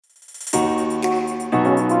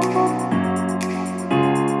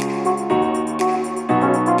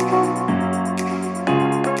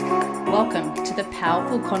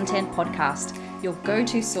Powerful Content Podcast, your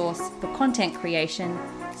go-to source for content creation,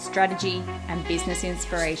 strategy, and business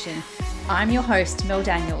inspiration. I'm your host, Mel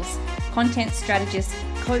Daniels, content strategist,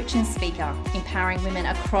 coach, and speaker, empowering women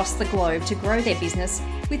across the globe to grow their business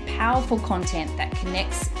with powerful content that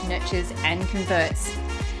connects, nurtures, and converts.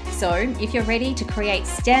 So, if you're ready to create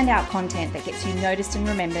standout content that gets you noticed and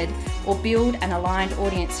remembered, or build an aligned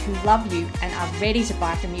audience who love you and are ready to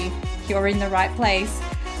buy from you, you're in the right place.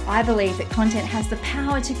 I believe that content has the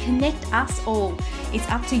power to connect us all. It's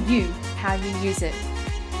up to you how you use it.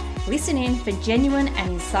 Listen in for genuine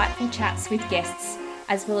and insightful chats with guests,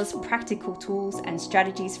 as well as practical tools and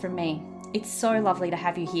strategies from me. It's so lovely to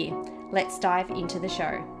have you here. Let's dive into the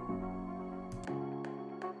show.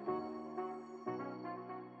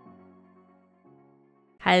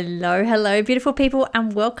 Hello, beautiful people,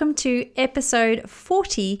 and welcome to episode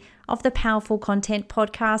 40 of the Powerful Content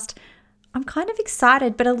Podcast. I'm kind of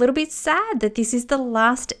excited, but a little bit sad that this is the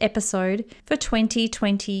last episode for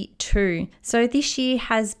 2022. So this year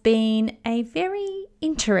has been a very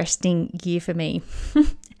interesting year for me.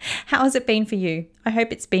 How has it been for you? I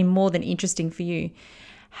hope it's been more than interesting for you.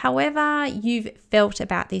 However you've felt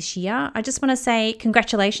about this year, I just want to say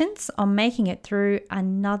congratulations on making it through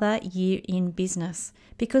another year in business,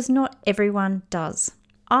 because not everyone does.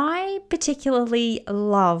 I particularly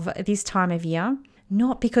love this time of year,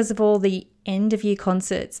 not because of all the end of year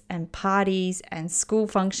concerts and parties and school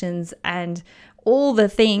functions and all the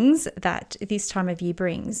things that this time of year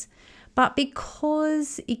brings, but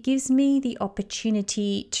because it gives me the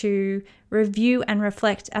opportunity to review and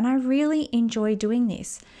reflect, and I really enjoy doing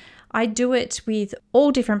this. I do it with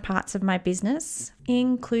all different parts of my business,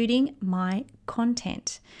 including my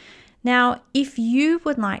content. Now, if you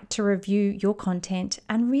would like to review your content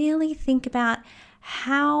and really think about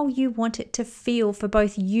how you want it to feel for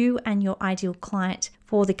both you and your ideal client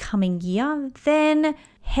for the coming year, then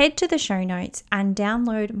head to the show notes and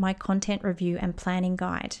download my content review and planning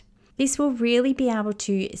guide. This will really be able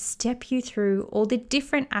to step you through all the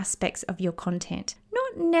different aspects of your content,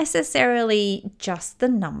 not necessarily just the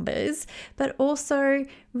numbers, but also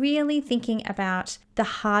really thinking about the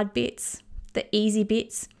hard bits, the easy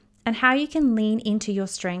bits, and how you can lean into your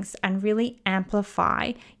strengths and really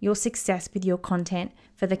amplify your success with your content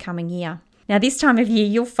for the coming year. Now, this time of year,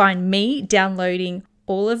 you'll find me downloading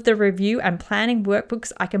all of the review and planning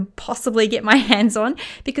workbooks I can possibly get my hands on,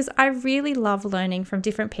 because I really love learning from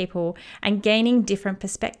different people and gaining different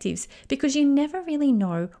perspectives, because you never really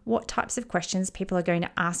know what types of questions people are going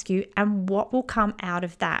to ask you and what will come out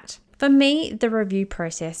of that. For me, the review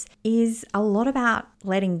process is a lot about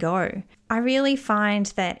letting go. I really find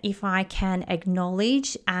that if I can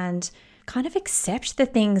acknowledge and kind of accept the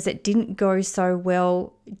things that didn't go so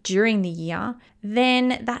well during the year,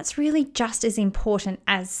 then that's really just as important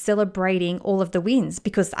as celebrating all of the wins,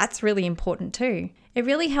 because that's really important too. It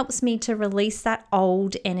really helps me to release that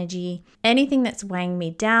old energy, anything that's weighing me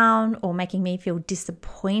down or making me feel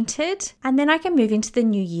disappointed, and then I can move into the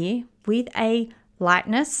new year with a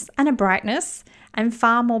lightness and a brightness and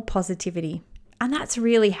far more positivity. And that's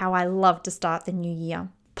really how I love to start the new year.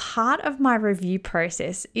 Part of my review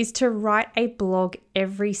process is to write a blog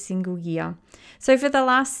every single year. So for the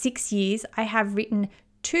last 6 years, I have written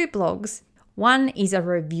 2 blogs. One is a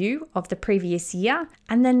review of the previous year,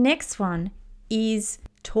 and the next one is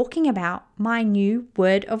talking about my new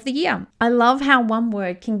word of the year. I love how one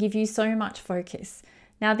word can give you so much focus.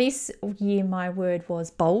 Now this year, my word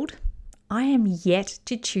was bold. I am yet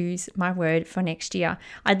to choose my word for next year.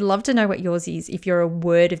 I'd love to know what yours is if you're a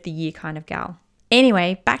word of the year kind of gal.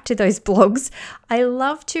 Anyway, back to those blogs. I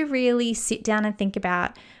love to really sit down and think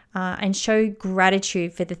about and show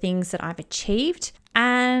gratitude for the things that I've achieved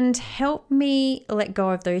and help me let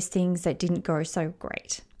go of those things that didn't go so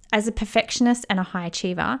great. As a perfectionist and a high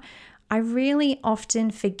achiever, I really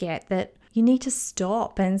often forget that you need to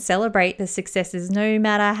stop and celebrate the successes, no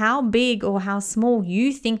matter how big or how small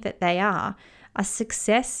you think that they are. A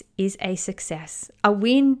success is a success. A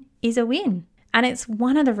win is a win. And it's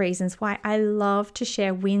one of the reasons why I love to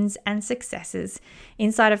share wins and successes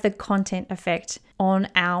inside of the Content Effect on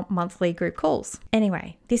our monthly group calls.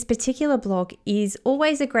 Anyway, this particular blog is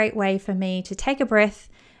always a great way for me to take a breath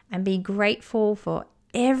and be grateful for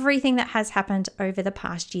everything that has happened over the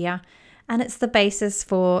past year. And it's the basis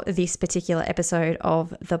for this particular episode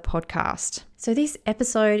of the podcast. So this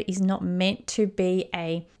episode is not meant to be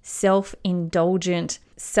a self-indulgent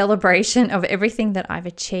celebration of everything that I've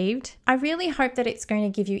achieved. I really hope that it's going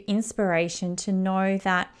to give you inspiration to know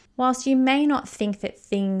that whilst you may not think that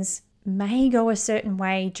things may go a certain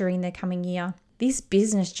way during the coming year, this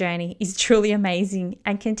business journey is truly amazing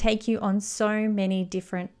and can take you on so many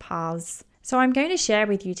different paths. So I'm going to share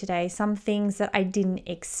with you today some things that I didn't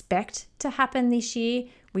expect to happen this year,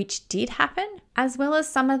 which did happen, as well as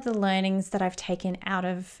some of the learnings that I've taken out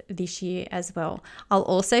of this year as well. I'll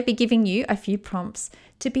also be giving you a few prompts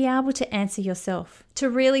to be able to answer yourself, to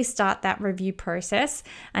really start that review process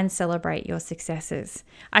and celebrate your successes.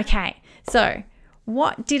 Okay, so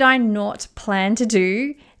what did I not plan to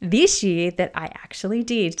do this year that I actually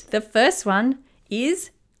did? The first one is,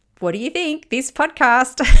 what do you think? This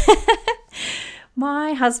podcast.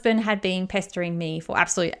 My husband had been pestering me for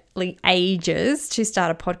absolutely ages to start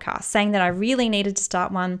a podcast, saying that I really needed to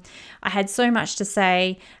start one. I had so much to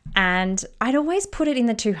say, and I'd always put it in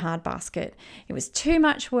the too hard basket. It was too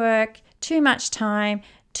much work, too much time,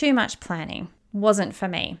 too much planning. Wasn't for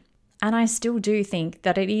me. And I still do think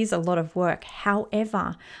that it is a lot of work.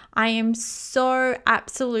 However, I am so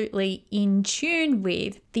absolutely in tune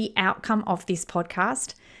with the outcome of this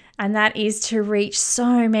podcast. And that is to reach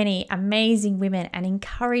so many amazing women and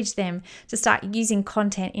encourage them to start using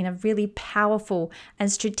content in a really powerful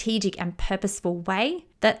and strategic and purposeful way,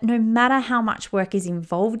 that no matter how much work is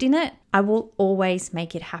involved in it, I will always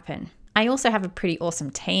make it happen. I also have a pretty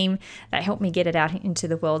awesome team that helped me get it out into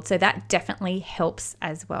the world, so that definitely helps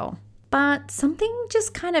as well. But something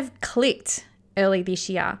just kind of clicked early this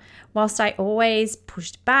year. Whilst I always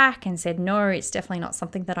pushed back and said, no, it's definitely not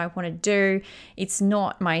something that I want to do. It's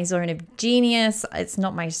not my zone of genius. It's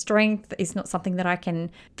not my strength. It's not something that I can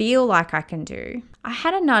feel like I can do. I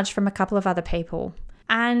had a nudge from a couple of other people,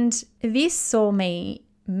 and this saw me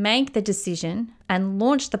make the decision and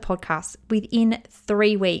launch the podcast within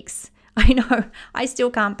 3 weeks. I know, I still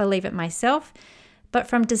can't believe it myself, but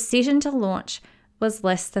from decision to launch was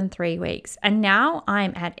less than 3 weeks. And now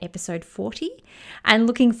I'm at episode 40 and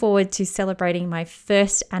looking forward to celebrating my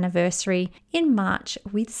first anniversary in March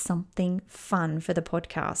with something fun for the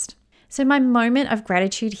podcast. So my moment of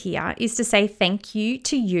gratitude here is to say thank you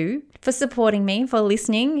to you for supporting me, for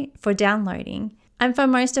listening, for downloading, and for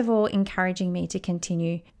most of all, encouraging me to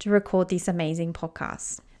continue to record these amazing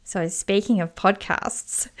podcasts. So speaking of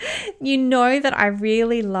podcasts, you know that I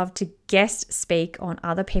really love to guest speak on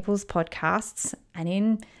other people's podcasts and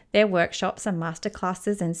in their workshops and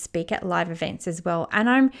masterclasses and speak at live events as well. And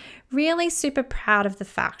I'm really super proud of the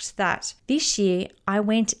fact that this year I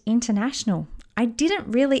went international. I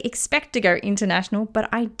didn't really expect to go international, but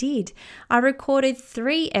I did. I recorded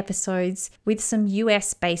 3 episodes with some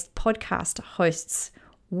US-based podcast hosts,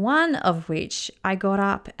 one of which I got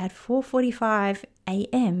up at 4:45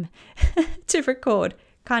 a.m. to record.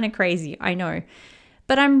 Kind of crazy, I know.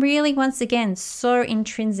 But I'm really, once again, so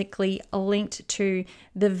intrinsically linked to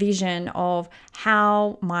the vision of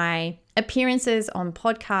how my appearances on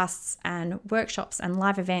podcasts and workshops and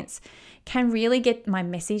live events can really get my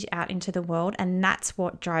message out into the world. And that's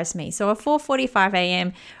what drives me. So a 4:45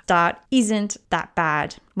 a.m. start isn't that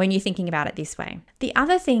bad when you're thinking about it this way. The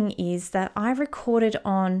other thing is that I recorded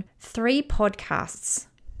on 3 podcasts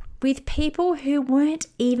with people who weren't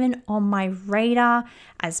even on my radar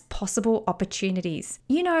as possible opportunities.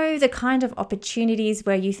 You know, the kind of opportunities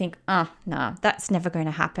where you think, no, that's never going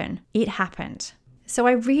to happen. It happened. So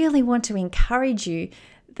I really want to encourage you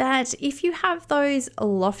that if you have those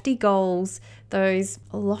lofty goals, those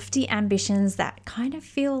lofty ambitions that kind of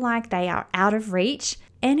feel like they are out of reach,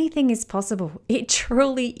 anything is possible. It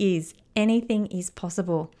truly is. Anything is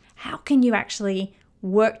possible. How can you actually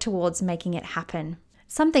work towards making it happen?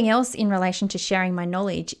 Something else in relation to sharing my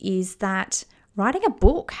knowledge is that writing a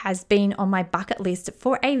book has been on my bucket list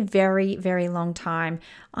for a very, very long time.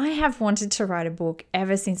 I have wanted to write a book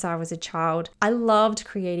ever since I was a child. I loved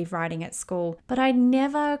creative writing at school, but I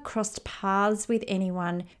never crossed paths with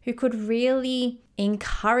anyone who could really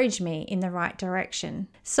encourage me in the right direction.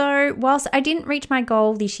 So whilst I didn't reach my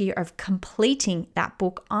goal this year of completing that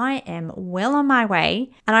book, I am well on my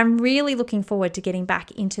way, and I'm really looking forward to getting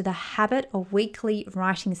back into the habit of weekly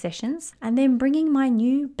writing sessions and then bringing my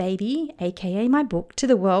new baby, aka my book, to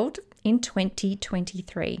the world in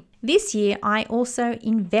 2023. This year, I also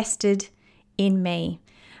invested in me.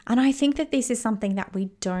 And I think that this is something that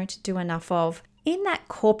we don't do enough of. In that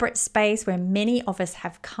corporate space where many of us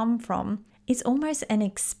have come from, it's almost an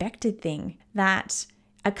expected thing that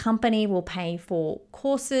a company will pay for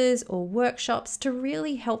courses or workshops to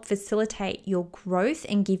really help facilitate your growth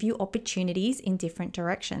and give you opportunities in different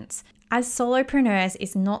directions. As solopreneurs,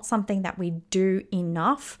 it's not something that we do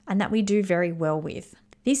enough and that we do very well with.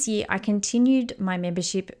 This year, I continued my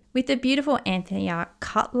membership with the beautiful Anthea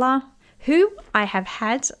Cutler, who I have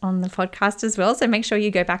had on the podcast as well. So make sure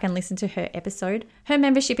you go back and listen to her episode. Her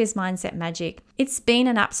membership is Mindset Magic. It's been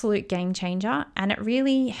an absolute game changer, and it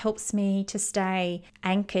really helps me to stay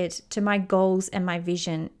anchored to my goals and my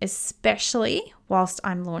vision, especially whilst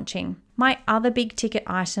I'm launching. My other big ticket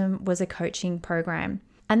item was a coaching program,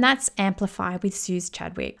 and that's Amplify with Suze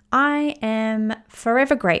Chadwick. I am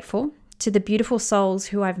forever grateful to the beautiful souls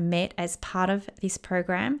who I've met as part of this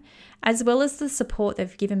program, as well as the support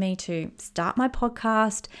they've given me to start my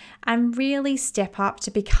podcast and really step up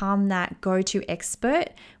to become that go-to expert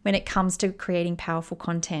when it comes to creating powerful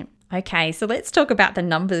content. Okay, so let's talk about the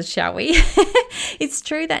numbers, shall we? It's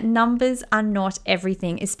true that numbers are not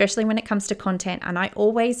everything, especially when it comes to content. And I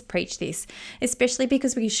always preach this, especially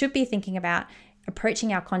because we should be thinking about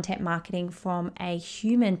approaching our content marketing from a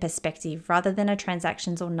human perspective rather than a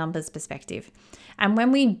transactions or numbers perspective. And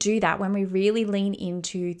when we do that, when we really lean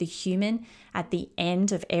into the human at the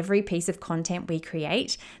end of every piece of content we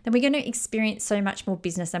create, then we're going to experience so much more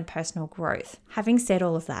business and personal growth. Having said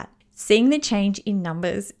all of that, seeing the change in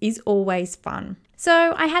numbers is always fun.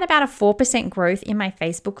 So I had about a 4% growth in my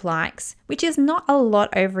Facebook likes, which is not a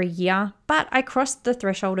lot over a year, but I crossed the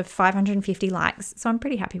threshold of 550 likes, so I'm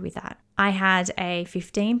pretty happy with that. I had a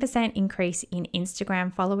 15% increase in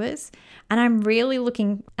Instagram followers, and I'm really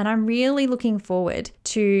looking forward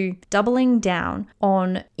to doubling down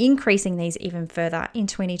on increasing these even further in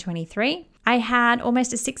 2023. I had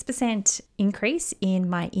almost a 6% increase in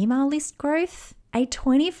my email list growth, a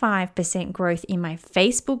 25% growth in my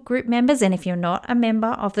Facebook group members. And if you're not a member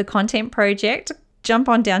of the Content Project, jump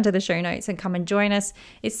on down to the show notes and come and join us.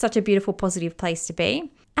 It's such a beautiful, positive place to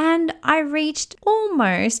be. And I reached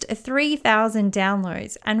almost 3,000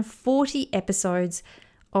 downloads and 40 episodes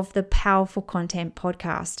of the Powerful Content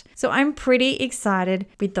Podcast. So I'm pretty excited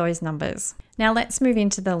with those numbers. Now let's move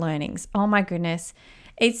into the learnings. Oh my goodness.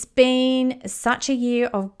 It's been such a year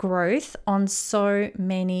of growth on so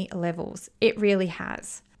many levels. It really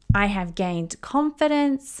has. I have gained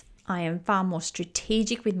confidence. I am far more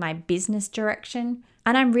strategic with my business direction.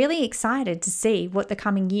 And I'm really excited to see what the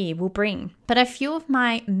coming year will bring. But a few of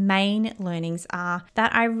my main learnings are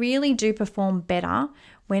that I really do perform better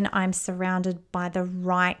when I'm surrounded by the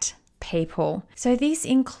right people. So this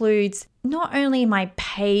includes not only my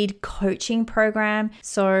paid coaching program,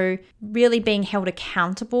 so really being held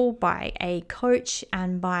accountable by a coach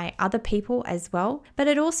and by other people as well, but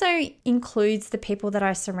it also includes the people that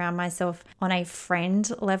I surround myself on a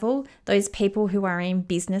friend level, those people who are in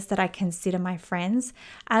business that I consider my friends,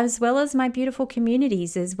 as well as my beautiful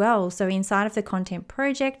communities as well. So inside of the Content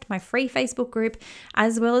Project, my free Facebook group,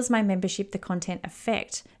 as well as my membership, The Content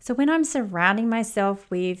Effect. So when I'm surrounding myself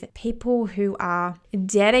with people who are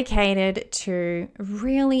dedicated to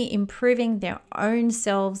really improving their own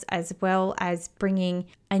selves, as well as bringing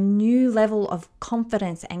a new level of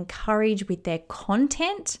confidence and courage with their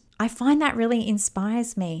content, I find that really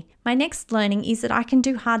inspires me. My next learning is that I can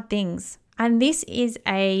do hard things. And this is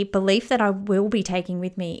a belief that I will be taking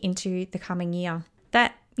with me into the coming year.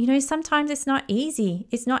 That sometimes it's not easy.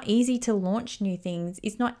 It's not easy to launch new things.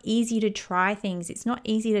 It's not easy to try things. It's not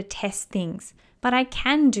easy to test things. But I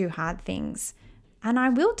can do hard things. And I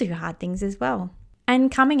will do hard things as well.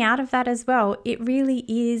 And coming out of that as well, it really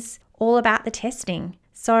is all about the testing.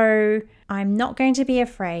 So I'm not going to be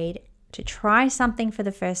afraid to try something for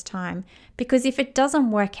the first time, because if it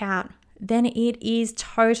doesn't work out, then it is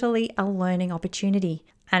totally a learning opportunity.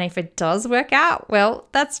 And if it does work out, well,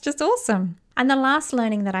 that's just awesome. And the last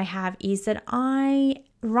learning that I have is that I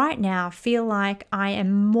right now feel like I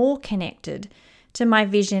am more connected to my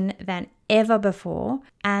vision than ever before,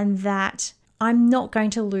 and that I'm not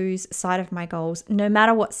going to lose sight of my goals no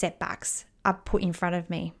matter what setbacks are put in front of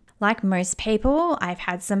me. Like most people, I've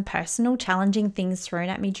had some personal challenging things thrown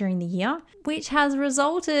at me during the year, which has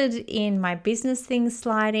resulted in my business things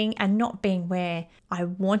sliding and not being where I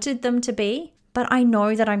wanted them to be. But I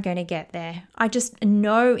know that I'm going to get there. I just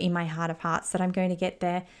know in my heart of hearts that I'm going to get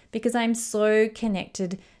there because I'm so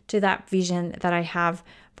connected to that vision that I have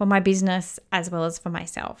for my business as well as for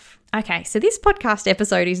myself. Okay, so this podcast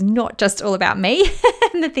episode is not just all about me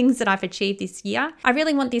and the things that I've achieved this year. I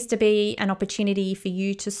really want this to be an opportunity for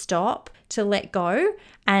you to stop, to let go,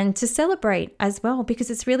 and to celebrate as well, because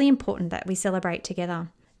it's really important that we celebrate together.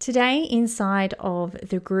 Today, inside of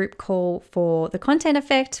the group call for the Content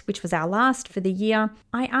Effect, which was our last for the year,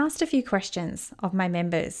 I asked a few questions of my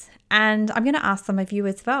members, and I'm going to ask some of you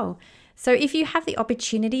as well. So if you have the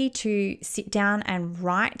opportunity to sit down and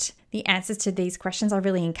write the answers to these questions, I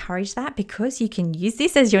really encourage that, because you can use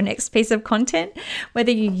this as your next piece of content,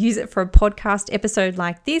 whether you use it for a podcast episode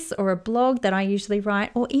like this, or a blog that I usually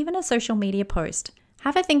write, or even a social media post.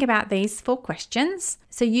 Have a think about these 4 questions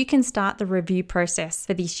so you can start the review process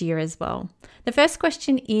for this year as well. The first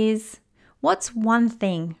question is, what's one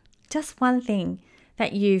thing, just one thing,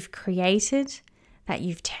 that you've created, that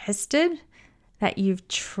you've tested, that you've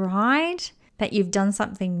tried, that you've done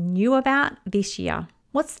something new about this year?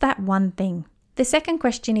 What's that one thing? The second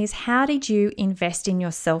question is, how did you invest in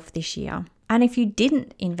yourself this year? And if you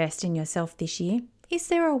didn't invest in yourself this year, is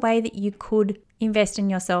there a way that you could invest in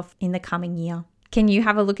yourself in the coming year? Can you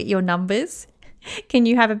have a look at your numbers? Can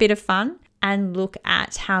you have a bit of fun and look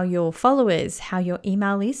at how your followers, how your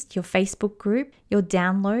email list, your Facebook group, your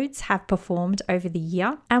downloads have performed over the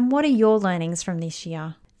year? And what are your learnings from this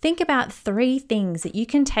year? Think about 3 things that you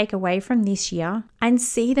can take away from this year and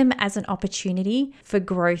see them as an opportunity for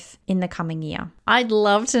growth in the coming year. I'd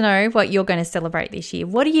love to know what you're going to celebrate this year.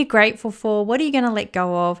 What are you grateful for? What are you going to let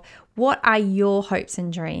go of? What are your hopes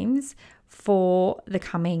and dreams for the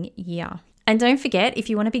coming year? And don't forget, if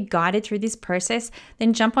you want to be guided through this process,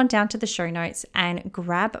 then jump on down to the show notes and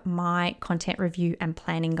grab my content review and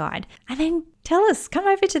planning guide. And then tell us, come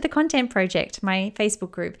over to the Content Project, my Facebook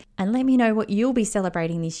group, and let me know what you'll be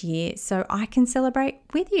celebrating this year so I can celebrate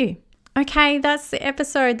with you. Okay, that's the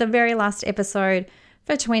episode, the very last episode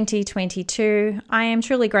for 2022. I am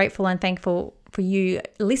truly grateful and thankful for you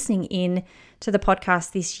listening in to the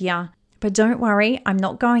podcast this year. But don't worry, I'm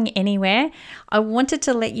not going anywhere. I wanted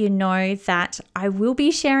to let you know that I will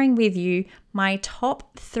be sharing with you my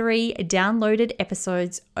top 3 downloaded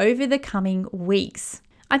episodes over the coming weeks.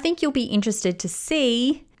 I think you'll be interested to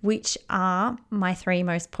see which are my 3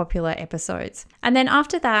 most popular episodes. And then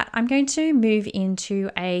after that, I'm going to move into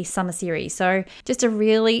a summer series. So just a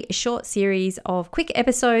really short series of quick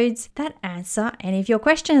episodes that answer any of your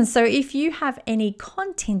questions. So if you have any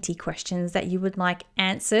content-y questions that you would like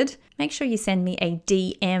answered, make sure you send me a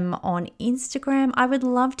DM on Instagram. I would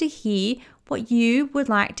love to hear what you would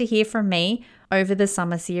like to hear from me over the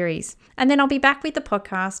summer series. And then I'll be back with the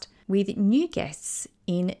podcast with new guests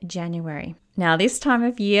in January. Now, this time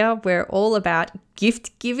of year, we're all about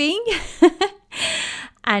gift giving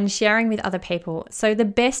and sharing with other people. So the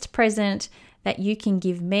best present that you can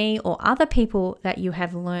give me or other people that you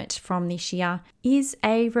have learnt from this year is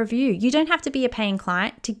a review. You don't have to be a paying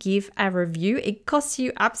client to give a review. It costs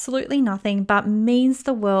you absolutely nothing, but means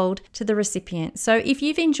the world to the recipient. So if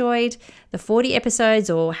you've enjoyed the 40 episodes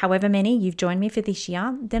or however many you've joined me for this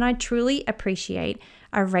year, then I truly appreciate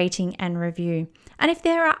a rating and review. And if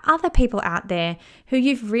there are other people out there who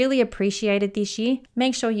you've really appreciated this year,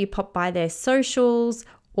 make sure you pop by their socials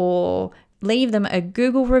or leave them a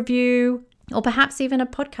Google review or perhaps even a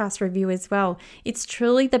podcast review as well. It's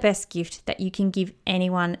truly the best gift that you can give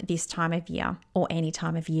anyone this time of year, or any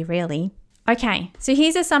time of year really. Okay, so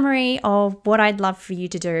here's a summary of what I'd love for you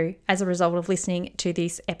to do as a result of listening to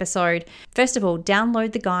this episode. First of all,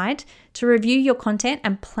 download the guide to review your content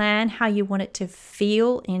and plan how you want it to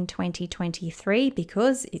feel in 2023,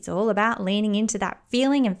 because it's all about leaning into that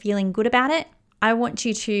feeling and feeling good about it. I want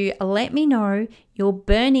you to let me know your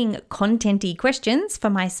burning content-y questions for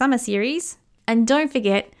my summer series. And don't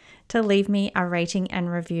forget to leave me a rating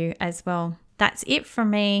and review as well. That's it from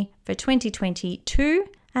me for 2022.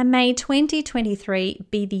 And may 2023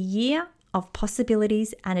 be the year of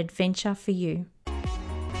possibilities and adventure for you.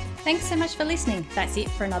 Thanks so much for listening. That's it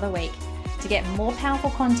for another week. To get more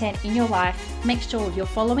powerful content in your life, make sure you're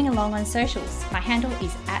following along on socials. My handle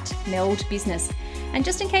is @meldbusiness. And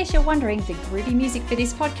just in case you're wondering, the groovy music for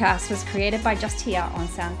this podcast was created by Just Here on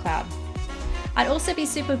SoundCloud. I'd also be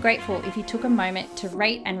super grateful if you took a moment to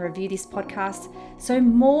rate and review this podcast so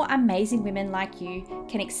more amazing women like you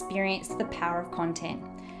can experience the power of content.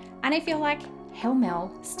 And if you're like, hell Mel,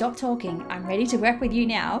 stop talking, I'm ready to work with you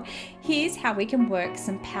now, here's how we can work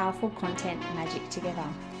some powerful content magic together.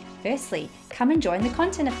 Firstly, come and join the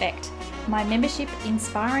Content Effect, my membership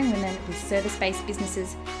inspiring women with service-based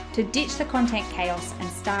businesses to ditch the content chaos and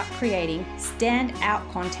start creating stand-out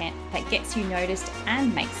content that gets you noticed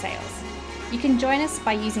and makes sales. You can join us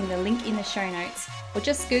by using the link in the show notes or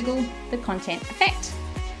just Google the Content Effect.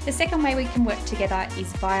 The second way we can work together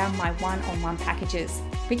is via my one-on-one packages.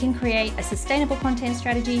 We can create a sustainable content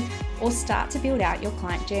strategy or start to build out your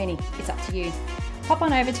client journey. It's up to you. Hop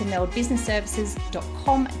on over to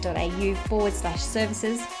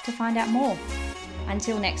meldbusinessservices.com.au/services to find out more.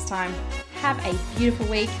 Until next time, have a beautiful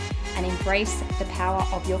week and embrace the power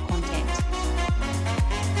of your content.